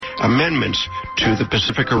amendments to the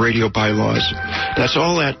Pacifica radio bylaws. That's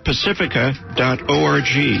all at pacifica.org.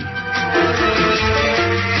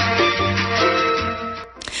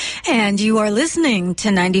 And you are listening to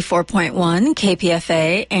 94.1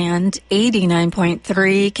 KPFA and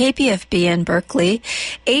 89.3 KPFB in Berkeley,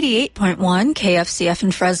 88.1 KFCF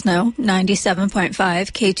in Fresno, 97.5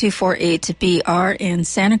 K248BR in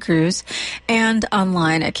Santa Cruz, and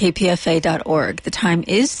online at kpfa.org. The time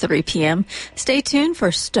is 3 p.m. Stay tuned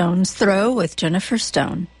for Stone's Throw with Jennifer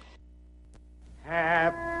Stone.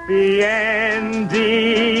 Happy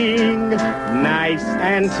ending, nice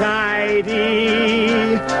and tidy.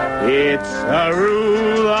 It's a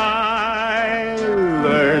rule I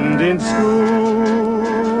learned in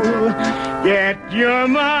school. Get your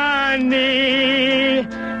money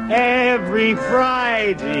every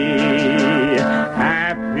Friday.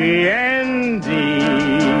 Happy endings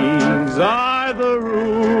are the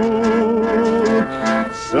rule.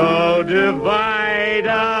 So divide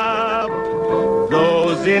up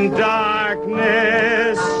those in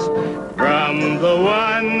darkness from the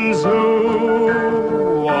ones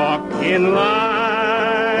who walk in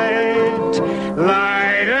light.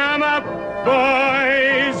 Light 'em up,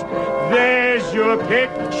 boys, there's your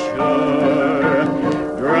picture.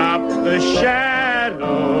 Drop the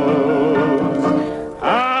shadows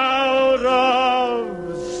out of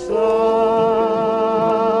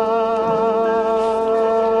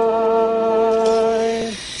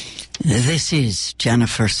sight. This is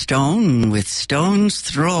Jennifer Stone with Stone's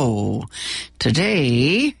Throw.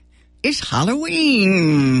 Today is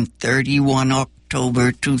Halloween, 31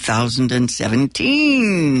 October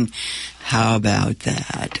 2017. How about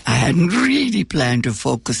that? I hadn't really planned to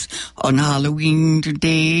focus on Halloween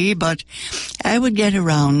today, but I would get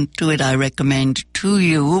around to it. I recommend to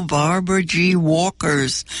you Barbara G.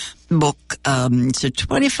 Walker's book. It's a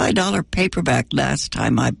 $25 paperback last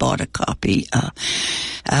time I bought a copy.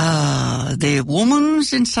 The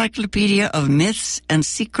Woman's Encyclopedia of Myths and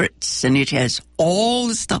Secrets, and it has all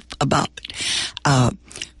the stuff about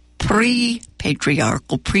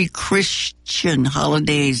pre-patriarchal, pre-Christian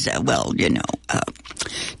holidays. Well, you know,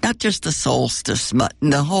 not just the solstice, but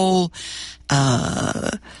the whole,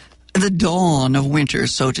 the dawn of winter,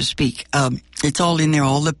 so to speak. It's all in there,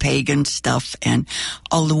 all the pagan stuff and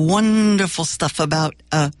all the wonderful stuff about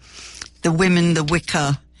the women, the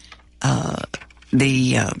Wicca,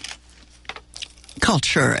 the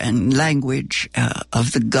culture and language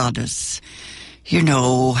of the goddess. You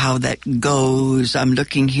know how that goes. I'm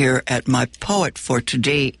looking here at my poet for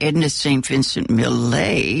today, Edna St. Vincent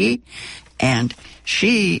Millay, and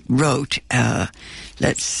she wrote,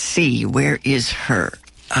 let's see, where is her?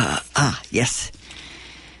 Yes.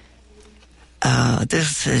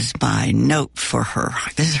 This is my note for her.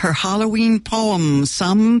 This is her Halloween poem,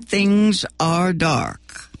 Some Things Are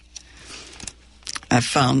Dark. I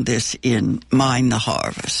found this in Mine the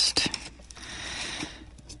Harvest.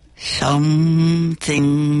 Some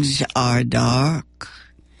things are dark,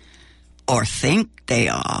 or think they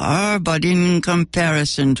are, but in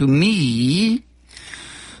comparison to me,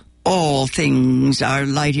 all things are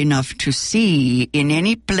light enough to see in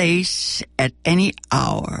any place at any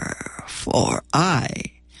hour, for I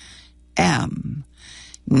am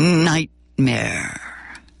nightmare.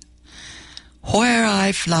 Where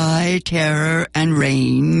I fly, terror and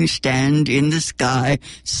rain stand in the sky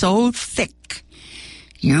so thick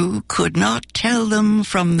you could not tell them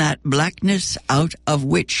from that blackness out of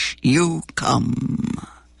which you come.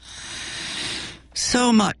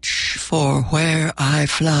 So much for where I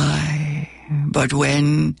fly, but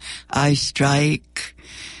when I strike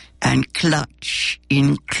and clutch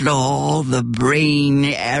in claw the brain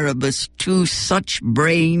Erebus, to such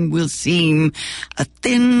brain will seem a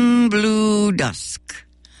thin blue dusk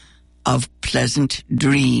of pleasant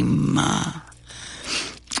dream.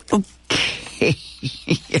 Okay,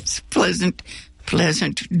 yes, pleasant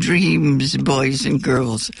dreams, boys and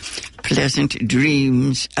girls, pleasant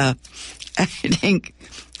dreams. I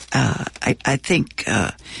think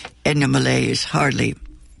Edna Millay is hardly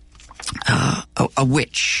a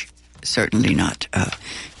witch. Certainly not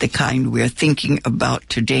the kind we're thinking about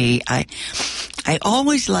today. I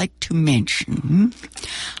always like to mention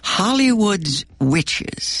Hollywood's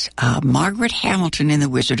witches. Margaret Hamilton in The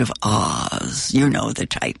Wizard of Oz. You know the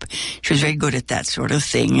type. She was very good at that sort of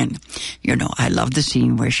thing. And, you know, I love the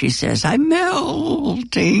scene where she says, "I'm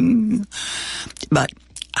melting." But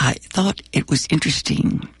I thought it was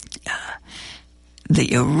interesting.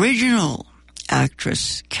 The original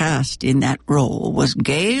actress cast in that role was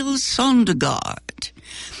Gail Sondergaard,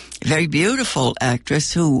 a very beautiful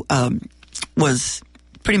actress who was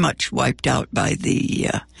pretty much wiped out by the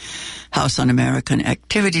House Un-American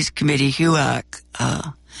Activities Committee, HUAC,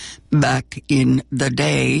 back in the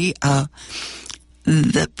day.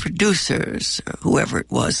 The producers, whoever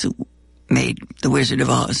it was who made The Wizard of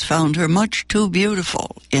Oz, found her much too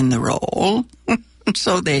beautiful in the role.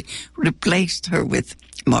 So they replaced her with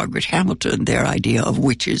Margaret Hamilton, their idea of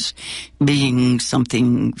witches being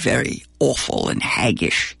something very awful and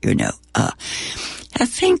haggish, you know. I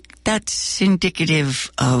think that's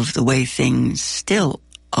indicative of the way things still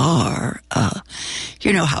are.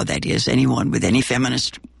 You know how that is. Anyone with any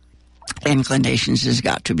feminist inclinations has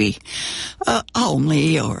got to be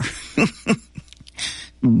homely or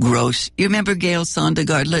gross. You remember Gail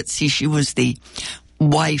Sondergaard? Let's see, she was the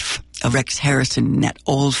wife of Rex Harrison in that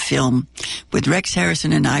old film with Rex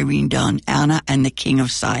Harrison and Irene Dunn, Anna and the King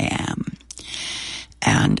of Siam.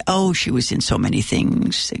 And, she was in so many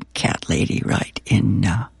things. The Cat Lady, right? In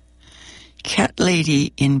Cat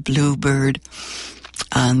Lady in Bluebird.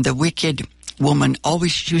 And the Wicked Woman,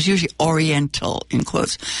 she was usually Oriental, in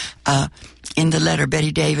quotes. In the letter,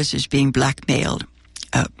 Betty Davis is being blackmailed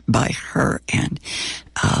by her, and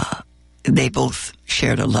they both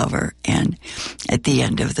shared a lover. And at the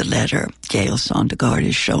end of the letter, Gail Sondergaard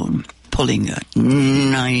is shown pulling a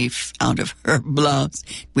knife out of her blouse.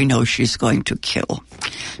 We know she's going to kill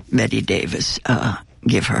Betty Davis,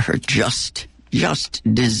 give her just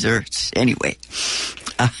desserts. Anyway,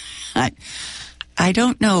 I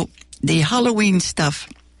don't know. The Halloween stuff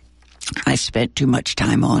I spent too much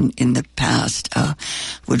time on in the past.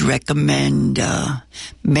 Would recommend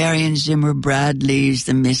Marion Zimmer Bradley's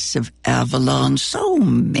The Mists of Avalon. So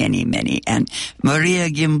many. And Maria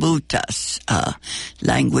Gimbutas,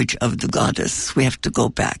 Language of the Goddess. We have to go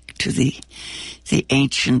back to the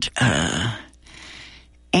ancient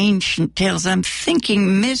tales. I'm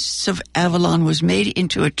thinking Mists of Avalon was made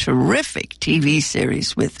into a terrific TV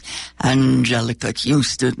series with Angelica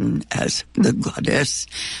Houston as the goddess.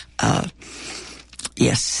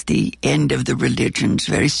 Yes, the end of the religion's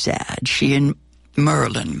very sad. She and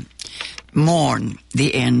Merlin mourn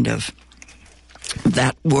the end of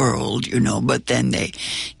that world, you know, but then they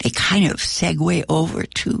kind of segue over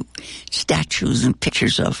to statues and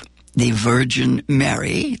pictures of the Virgin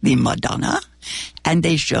Mary, the Madonna, and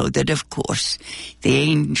they show that, of course, the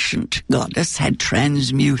ancient goddess had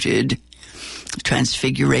transmuted,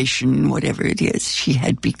 transfiguration, whatever it is, she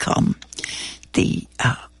had become the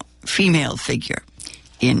female figure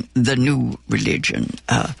in the new religion.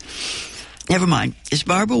 Never mind. It's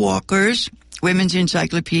Barbara Walker's Women's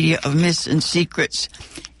Encyclopedia of Myths and Secrets.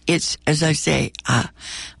 It's, as I say, a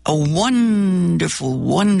wonderful,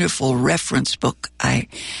 wonderful reference book. I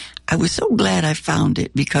was so glad I found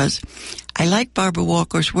it because I like Barbara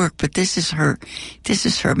Walker's work, but this is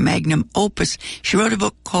her magnum opus. She wrote a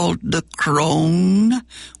book called The Crone,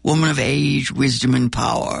 Woman of Age, Wisdom, and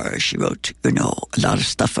Power. She wrote, a lot of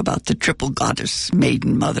stuff about the triple goddess,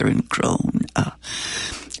 maiden, mother, and crone.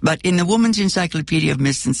 But in the Woman's Encyclopedia of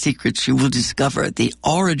Myths and Secrets, you will discover the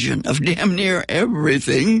origin of damn near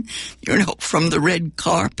everything, from the red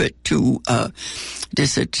carpet to,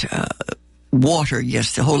 water.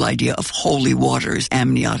 Yes, the whole idea of holy water is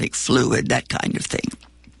amniotic fluid, that kind of thing.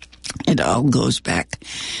 It all goes back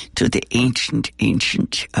to the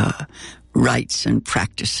ancient rites and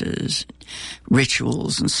practices,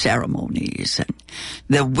 rituals and ceremonies, and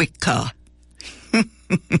the Wicca,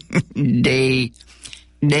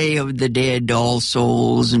 Day of the Dead, All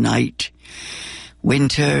Souls Night,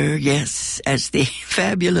 Winter, yes, as the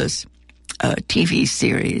fabulous TV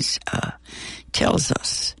series tells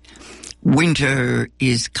us. Winter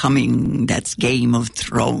is coming. That's Game of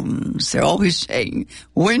Thrones. They're always saying,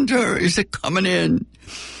 winter is a-coming in.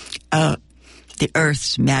 The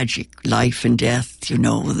earth's magic, life and death,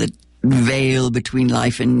 the veil between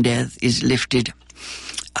life and death is lifted.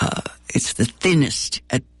 It's the thinnest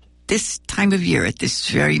at this time of year, at this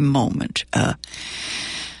very moment.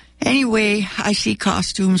 Anyway, I see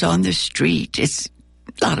costumes on the street. It's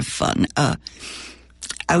a lot of fun.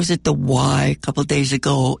 I was at the Y a couple of days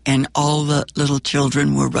ago, and all the little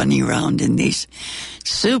children were running around in these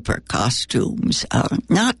super costumes.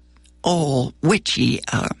 Not all witchy.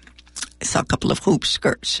 I saw a couple of hoop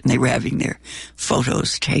skirts, and they were having their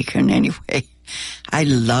photos taken. Anyway, I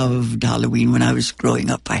loved Halloween when I was growing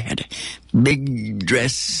up. I had a big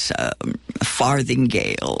dress, a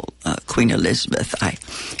farthingale, Queen Elizabeth. I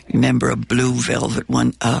remember a blue velvet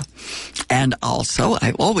one. And also,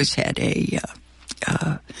 I always had a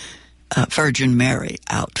Virgin Mary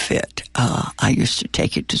outfit. I used to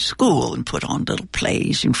take it to school and put on little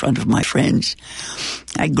plays in front of my friends.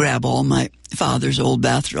 I'd grab all my father's old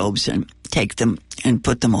bathrobes and take them and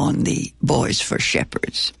put them on the Boys for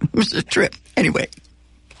Shepherds. It was a trip. Anyway,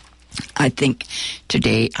 I think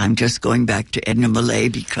today I'm just going back to Edna Millay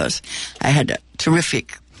because I had a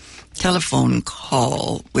terrific telephone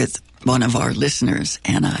call with one of our listeners,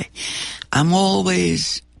 and I'm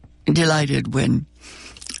always delighted when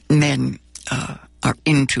men are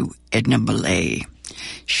into Edna Millay.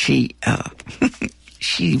 She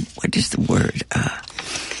what is the word?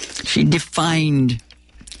 She defined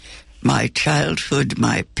my childhood,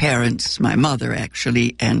 my parents, my mother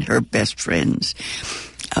actually, and her best friends.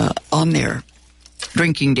 On their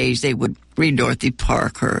drinking days, they would read Dorothy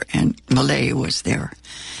Parker, and Millay was their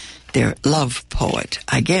love poet.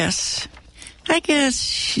 I guess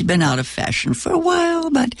she's been out of fashion for a while,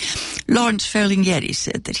 but Lawrence Ferlinghetti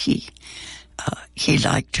said that he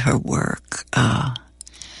liked her work.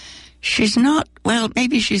 She's not, well,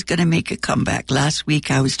 maybe she's going to make a comeback. Last week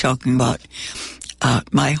I was talking about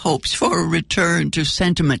my hopes for a return to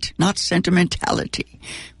sentiment, not sentimentality,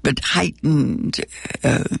 but heightened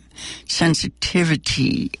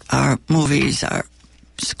sensitivity. Our movies, our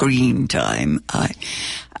screen time,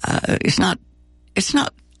 it's not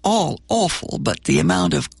all awful, but the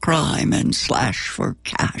amount of crime and slash for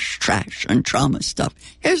cash, trash, and trauma stuff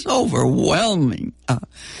is overwhelming.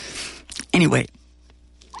 Anyway,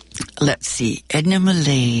 let's see. Edna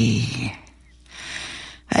Millay.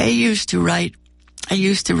 I used to write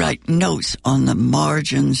notes on the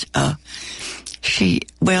margins.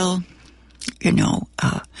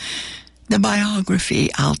 The biography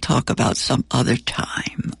I'll talk about some other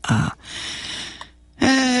time.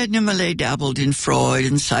 Edna Millay dabbled in Freud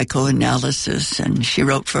and psychoanalysis, and she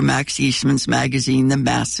wrote for Max Eastman's magazine, The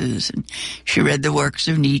Masses, and she read the works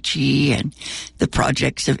of Nietzsche and the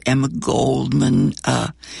projects of Emma Goldman.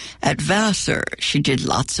 At Vassar, she did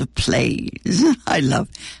lots of plays. I love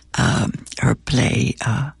her play,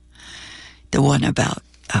 the one about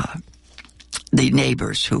the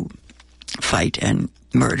neighbors who fight and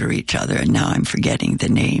murder each other, and now I'm forgetting the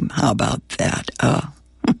name. How about that?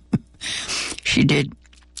 She did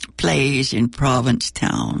plays in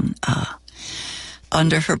Provincetown.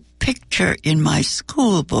 Under her picture in my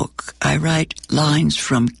school book, I write lines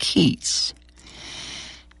from Keats.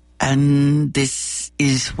 And this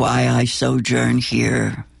is why I sojourn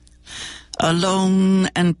here, alone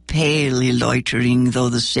and palely loitering, though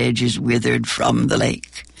the sedge is withered from the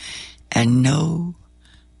lake, and no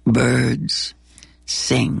birds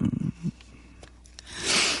sing.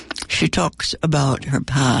 She talks about her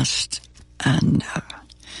past and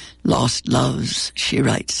lost loves. She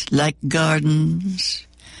writes, like gardens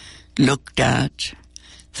looked at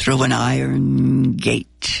through an iron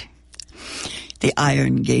gate. The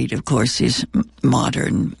iron gate, of course, is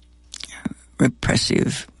modern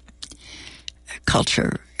repressive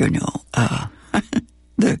culture, the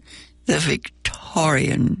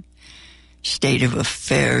Victorian state of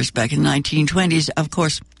affairs back in the 1920s. Of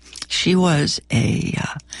course, she was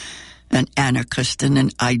an anarchist and an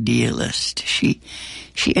idealist. She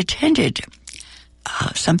attended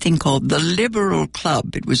something called the Liberal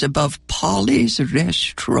Club. It was above Polly's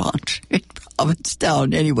restaurant in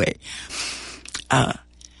Provincetown. Anyway, I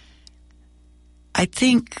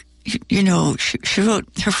think, she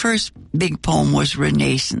wrote, her first big poem was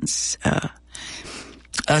Renaissance.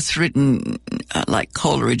 It's written like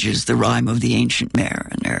Coleridge's The Rime of the Ancient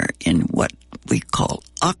Mariner in what we call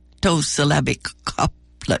octosyllabic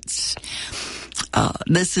couplets.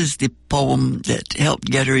 This is the poem that helped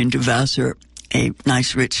get her into Vassar. A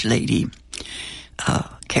nice rich lady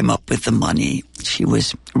came up with the money. She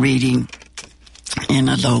was reading in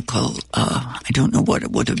a local, I don't know what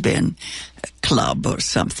it would have been, a club or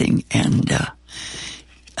something, and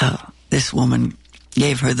this woman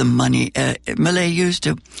gave her the money. Millay used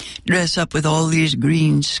to dress up with all these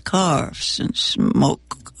green scarves and smoke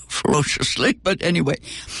ferociously, but anyway,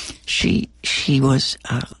 she was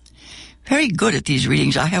very good at these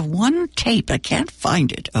readings. I have one tape, I can't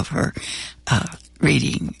find it, of her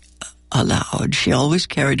reading aloud. She always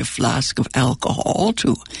carried a flask of alcohol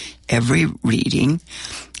to every reading.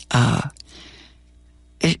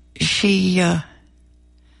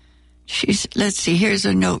 Let's see, here's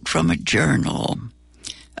a note from a journal,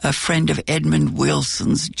 a friend of Edmund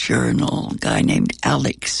Wilson's journal, a guy named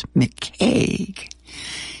Alex McCaig.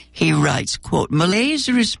 He writes, quote, Millay's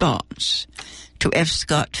response to F.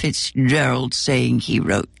 Scott Fitzgerald saying he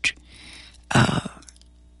wrote a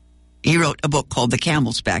book called The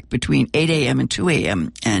Camel's Back between 8 a.m. and 2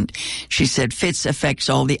 a.m. And she said, Fitz affects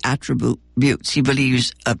all the attributes he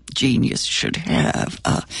believes a genius should have.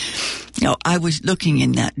 I was looking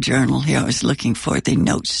in that journal here. I was looking for the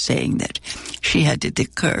notes saying that she had the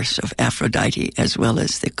curse of Aphrodite as well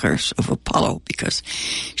as the curse of Apollo, because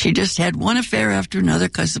she just had one affair after another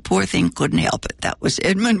because the poor thing couldn't help it. That was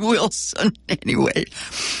Edmund Wilson. Anyway,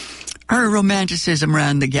 her romanticism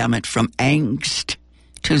ran the gamut from angst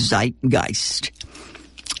to zeitgeist.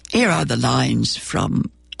 Here are the lines from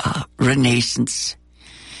Renaissance.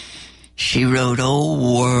 She wrote, "O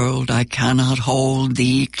world, I cannot hold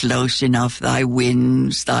thee close enough, thy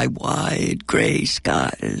winds, thy wide grey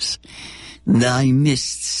skies, thy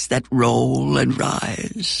mists that roll and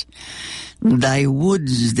rise, thy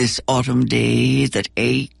woods this autumn day that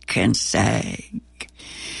ache and sag,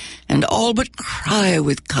 and all but cry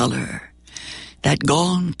with colour, that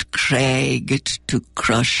gaunt crag to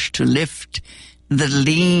crush, to lift the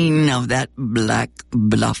lean of that black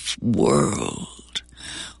bluff world.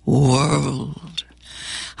 World,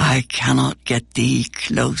 I cannot get thee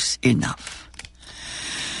close enough.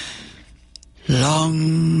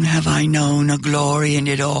 Long have I known a glory in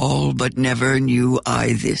it all, but never knew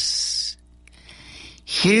I this.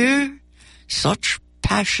 Here such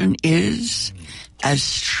passion is as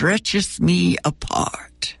stretcheth me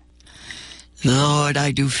apart. Lord,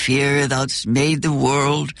 I do fear thou'st made the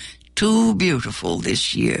world too beautiful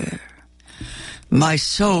this year. My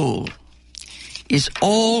soul is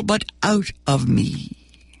all but out of me.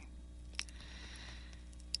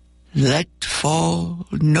 Let fall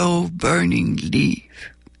no burning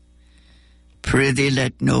leaf. Prithee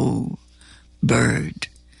let no bird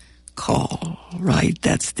call." Right,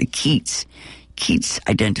 that's the Keats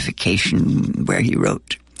identification where he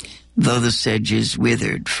wrote, "Though the sedge is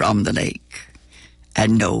withered from the lake,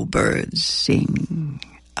 and no birds sing."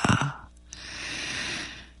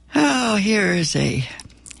 Oh, here is a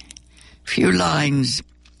few lines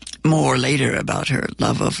more later about her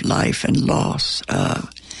love of life and loss.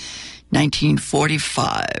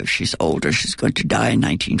 1945, she's older, she's going to die in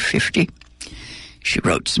 1950. She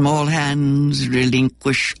wrote, "Small hands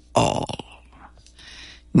relinquish all.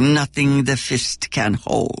 Nothing the fist can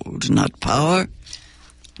hold, not power,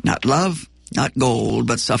 not love, not gold,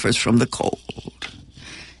 but suffers from the cold,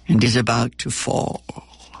 and is about to fall."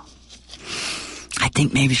 I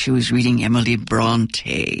think maybe she was reading Emily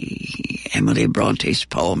Bronte. Emily Bronte's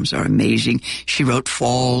poems are amazing. She wrote,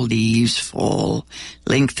 "Fall, leaves fall,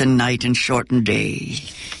 lengthen night and shorten day.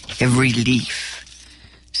 Every leaf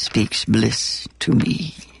speaks bliss to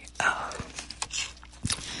me."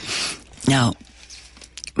 Now,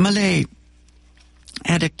 Millay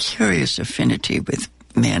had a curious affinity with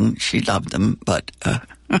men. She loved them, but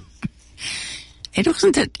it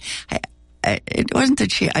wasn't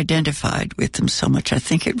that she identified with them so much. I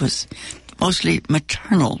think it was mostly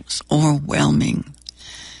maternal, overwhelming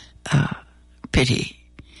pity.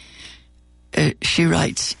 She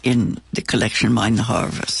writes in the collection Mind the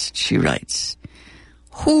Harvest, she writes,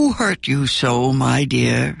 "Who hurt you so, my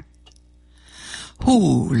dear?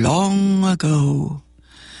 Who long ago,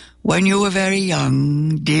 when you were very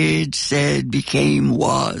young, did, said, became,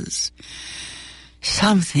 was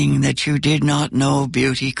something that you did not know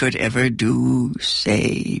beauty could ever do,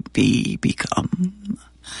 say, be, become,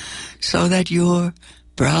 so that your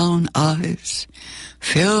brown eyes,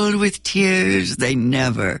 filled with tears they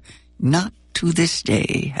never, not to this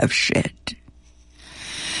day, have shed?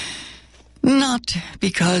 Not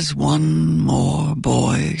because one more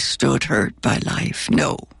boy stood hurt by life,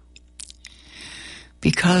 no,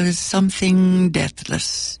 because something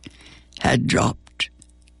deathless had dropped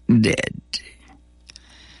dead.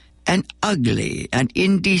 An ugly and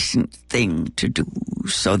indecent thing to do,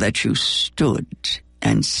 so that you stood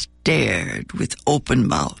and stared with open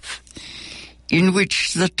mouth, in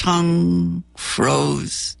which the tongue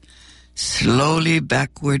froze slowly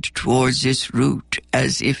backward towards its root,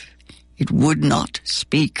 as if it would not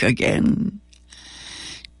speak again.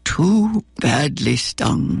 Too badly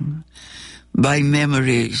stung by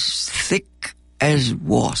memories thick as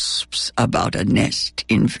wasps about a nest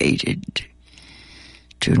invaded,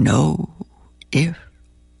 to know if,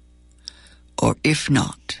 or if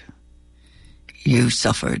not, you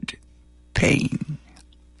suffered pain."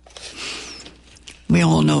 We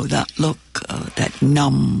all know that look, that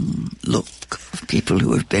numb look of people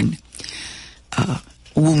who have been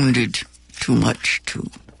wounded too much to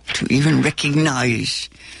even recognize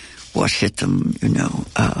what hit them, you know.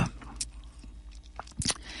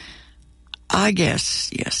 I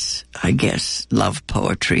guess love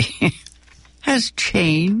poetry has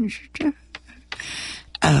changed.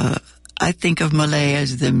 I think of Millay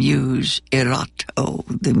as the muse erato,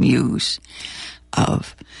 the muse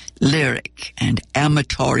of lyric and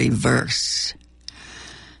amatory verse.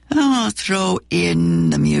 I'll throw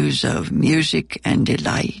in the muse of music and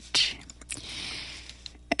delight.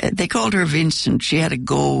 They called her Vincent. She had a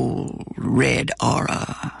gold-red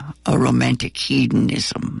aura, a romantic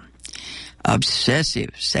hedonism, obsessive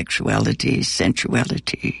sexuality,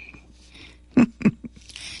 sensuality.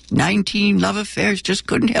 19 love affairs, just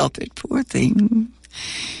couldn't help it, poor thing.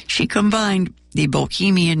 She combined the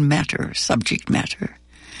bohemian matter, subject matter,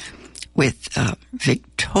 with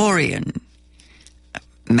Victorian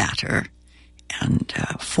matter and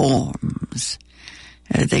forms.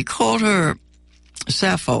 They called her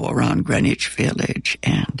Sappho around Greenwich Village,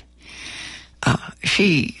 and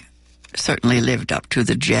she certainly lived up to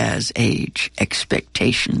the jazz age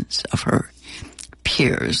expectations of her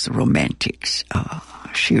peers, the romantics.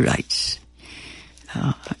 She writes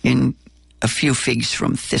in A Few Figs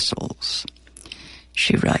from Thistles.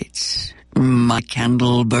 She writes, "My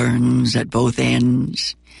candle burns at both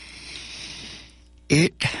ends.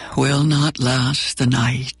 It will not last the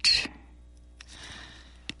night.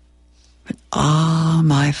 But ah,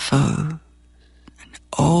 my foes, and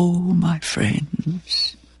oh, my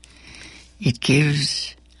friends, it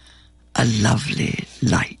gives a lovely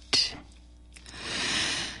light."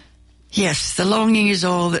 Yes, the longing is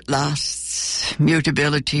all that lasts,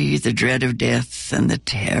 mutability, the dread of death, and the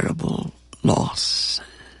terrible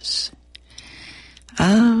losses.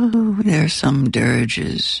 Oh, there are some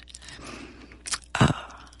dirges.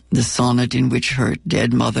 The sonnet in which her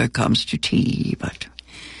dead mother comes to tea, but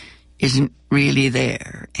isn't really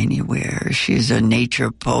there anywhere. She's a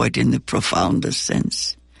nature poet in the profoundest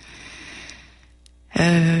sense.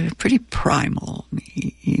 Pretty primal,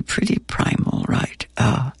 right?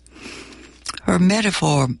 Her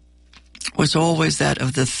metaphor was always that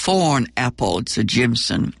of the thorn apple. It's a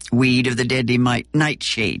Jimson, weed of the deadly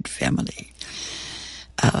nightshade family.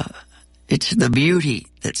 It's the beauty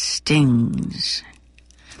that stings.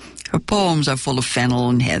 Her poems are full of fennel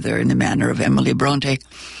and heather in the manner of Emily Bronte.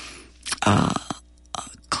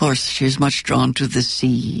 Of course, she's much drawn to the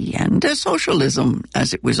sea and socialism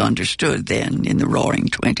as it was understood then in the Roaring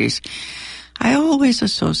 '20s. I always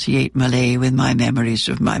associate Millay with my memories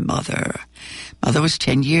of my mother. Mother was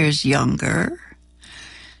 10 years younger,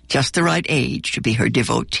 just the right age to be her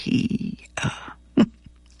devotee.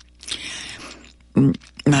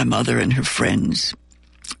 My mother and her friends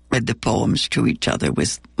read the poems to each other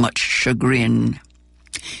with much chagrin.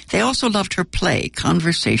 They also loved her play,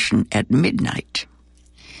 Conversation at Midnight.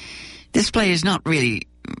 This play is not really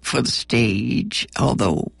for the stage,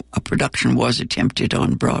 although a production was attempted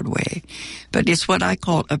on Broadway, but it's what I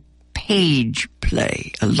call a page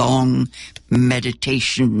play, a long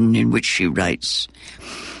meditation in which she writes,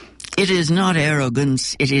 "It is not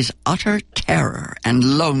arrogance, it is utter terror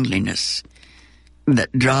and loneliness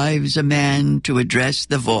that drives a man to address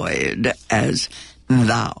the void as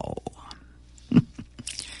thou."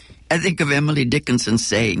 I think of Emily Dickinson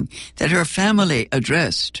saying that her family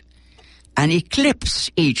addressed an eclipse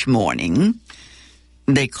each morning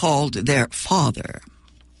they called their father.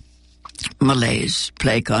 Millay's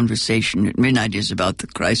play Conversation at Midnight is about the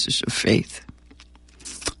crisis of faith.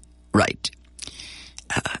 Right.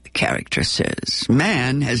 The character says,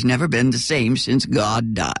 "Man has never been the same since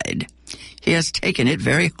God died. He has taken it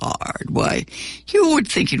very hard. Why, you would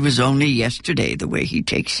think it was only yesterday the way he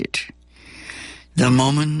takes it. The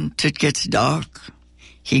moment it gets dark,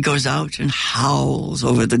 he goes out and howls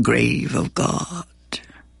over the grave of God."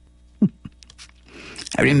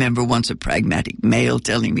 I remember once a pragmatic male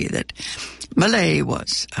telling me that Millay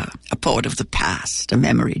was a poet of the past, a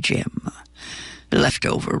memory gem, a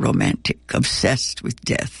leftover romantic, obsessed with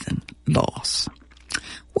death and loss.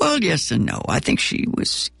 Well, yes and no. I think she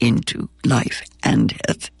was into life and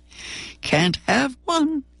death. Can't have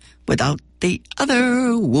one without the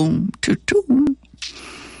other, womb to tomb.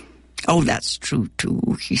 Oh, that's true,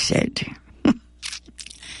 too, he said.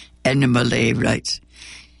 And Millay writes,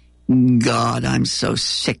 "God, I'm so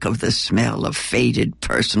sick of the smell of faded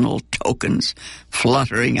personal tokens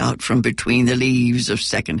fluttering out from between the leaves of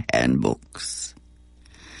second-hand books.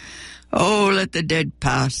 Oh, let the dead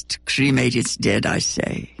past cremate its dead, I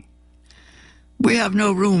say. We have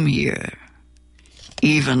no room here,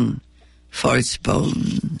 even for its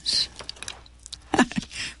bones."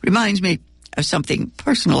 Reminds me of something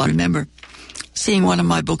personal. I remember seeing one of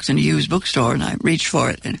my books in a used bookstore, and I reached for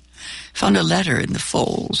it and found a letter in the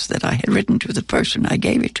folds that I had written to the person I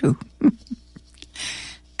gave it to.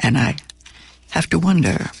 And I have to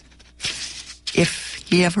wonder if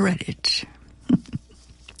he ever read it.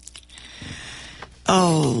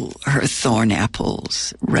 Oh, her thorn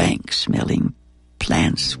apples, rank-smelling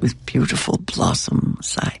plants with beautiful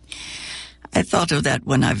blossoms. I thought of that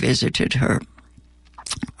when I visited her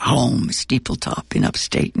home, Steepletop in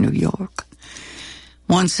upstate New York.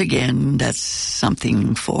 once again, that's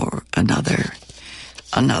something for another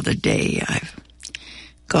day.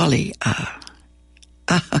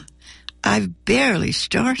 I've barely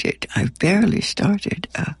started.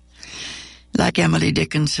 Like Emily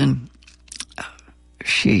Dickinson,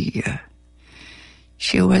 she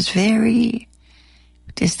was very,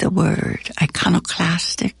 what is the word,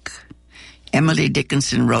 iconoclastic. Emily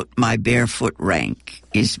Dickinson wrote, "My barefoot rank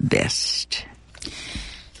is best."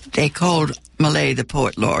 They called Millay the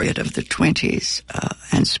poet laureate of the 20s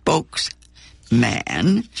and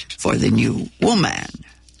spokesman for the new woman.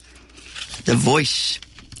 The voice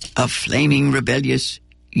of flaming rebellious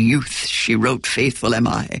youth, she wrote, "Faithful am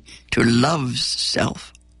I to love's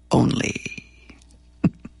self only."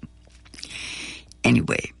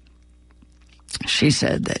 Anyway, she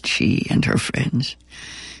said that she and her friends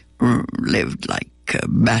lived like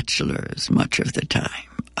bachelors much of the time.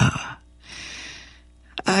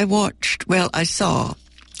 I saw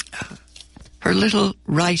her little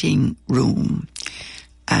writing room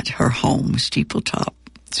at her home, Steepletop.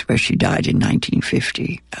 It's where she died in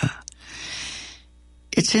 1950.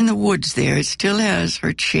 It's in the woods there. It still has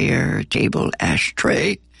her chair, table,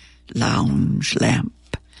 ashtray, lounge lamp,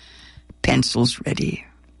 pencils ready.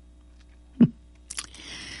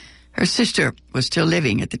 Her sister was still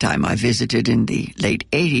living at the time I visited in the late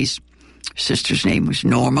 80s. Sister's name was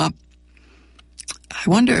Norma. I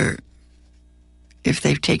wonder if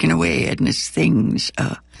they've taken away Edna's things.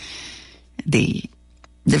 The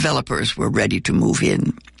developers were ready to move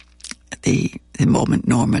in the moment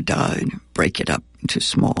Norma died, break it up into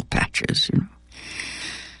small patches.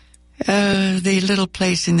 The little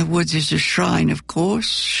place in the woods is a shrine, of course,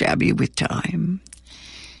 shabby with time.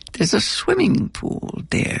 There's a swimming pool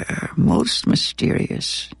there, most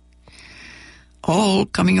mysterious. All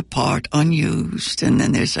coming apart, unused, and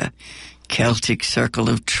then there's a Celtic circle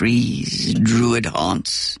of trees, druid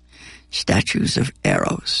haunts, statues of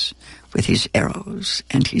Eros, with his arrows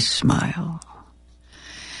and his smile.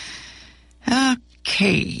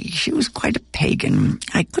 Okay, she was quite a pagan.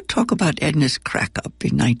 I could talk about Edna's crack-up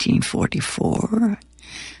in 1944,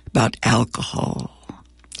 about alcohol.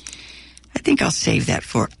 I think I'll save that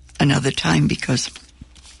for another time because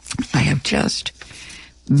I have just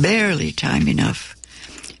barely time enough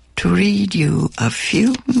to read you a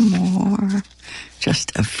few more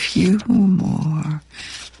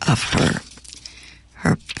of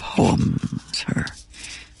her poems,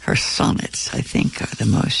 her sonnets, I think, are the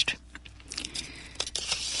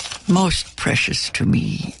most precious to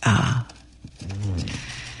me.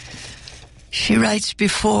 She writes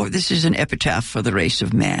this is an epitaph for the race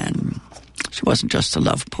of man. She wasn't just a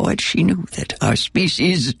love poet. She knew that our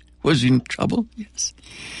species was in trouble. Yes.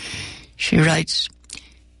 She writes,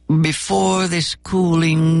 "Before this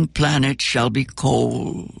cooling planet shall be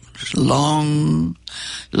cold, long,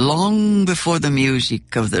 long before the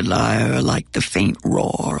music of the lyre, like the faint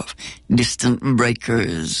roar of distant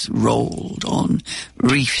breakers rolled on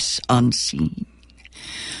reefs unseen,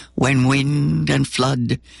 when wind and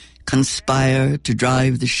flood conspire to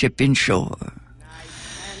drive the ship inshore.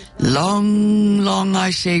 Long, long,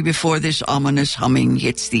 I say, before this ominous humming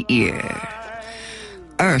hits the ear,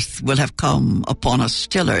 Earth will have come upon a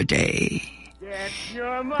stiller day.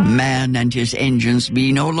 Man and his engines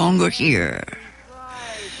be no longer here.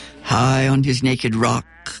 High on his naked rock,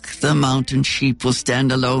 the mountain sheep will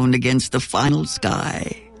stand alone against the final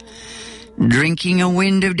sky, drinking a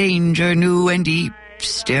wind of danger new and deep,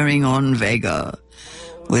 staring on Vega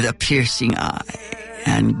with a piercing eye,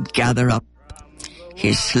 and gather up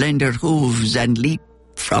his slender hooves and leap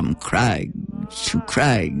from crag to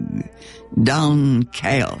crag, down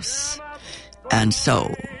chaos, and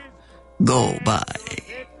so go by."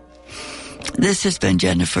 This has been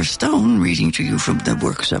Jennifer Stone reading to you from the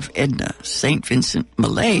works of Edna St. Vincent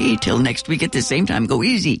Millay. Till next week at the same time, go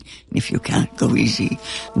easy. And if you can't go easy,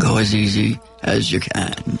 go as easy as you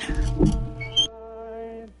can.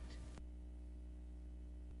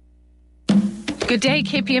 Good day,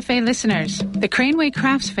 KPFA listeners. The Craneway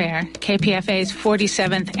Crafts Fair, KPFA's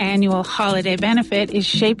 47th annual holiday benefit, is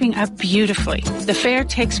shaping up beautifully. The fair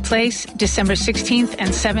takes place December 16th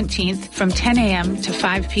and 17th from 10 a.m. to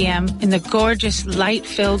 5 p.m. in the gorgeous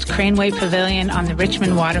light-filled Craneway Pavilion on the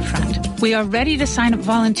Richmond waterfront. We are ready to sign up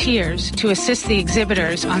volunteers to assist the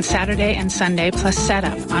exhibitors on Saturday and Sunday, plus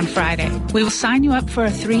setup on Friday. We will sign you up for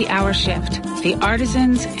a 3-hour shift. The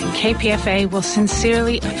artisans and KPFA will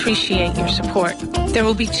sincerely appreciate your support. There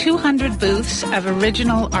will be 200 booths of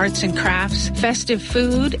original arts and crafts, festive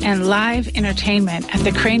food, and live entertainment at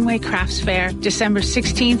the Craneway Crafts Fair, December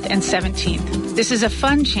 16th and 17th. This is a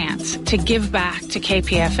fun chance to give back to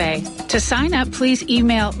KPFA. To sign up, please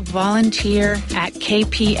email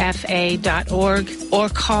volunteer@kpfa.org or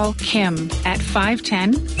call Kim at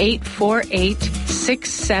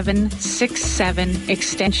 510-848-6767,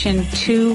 extension 2.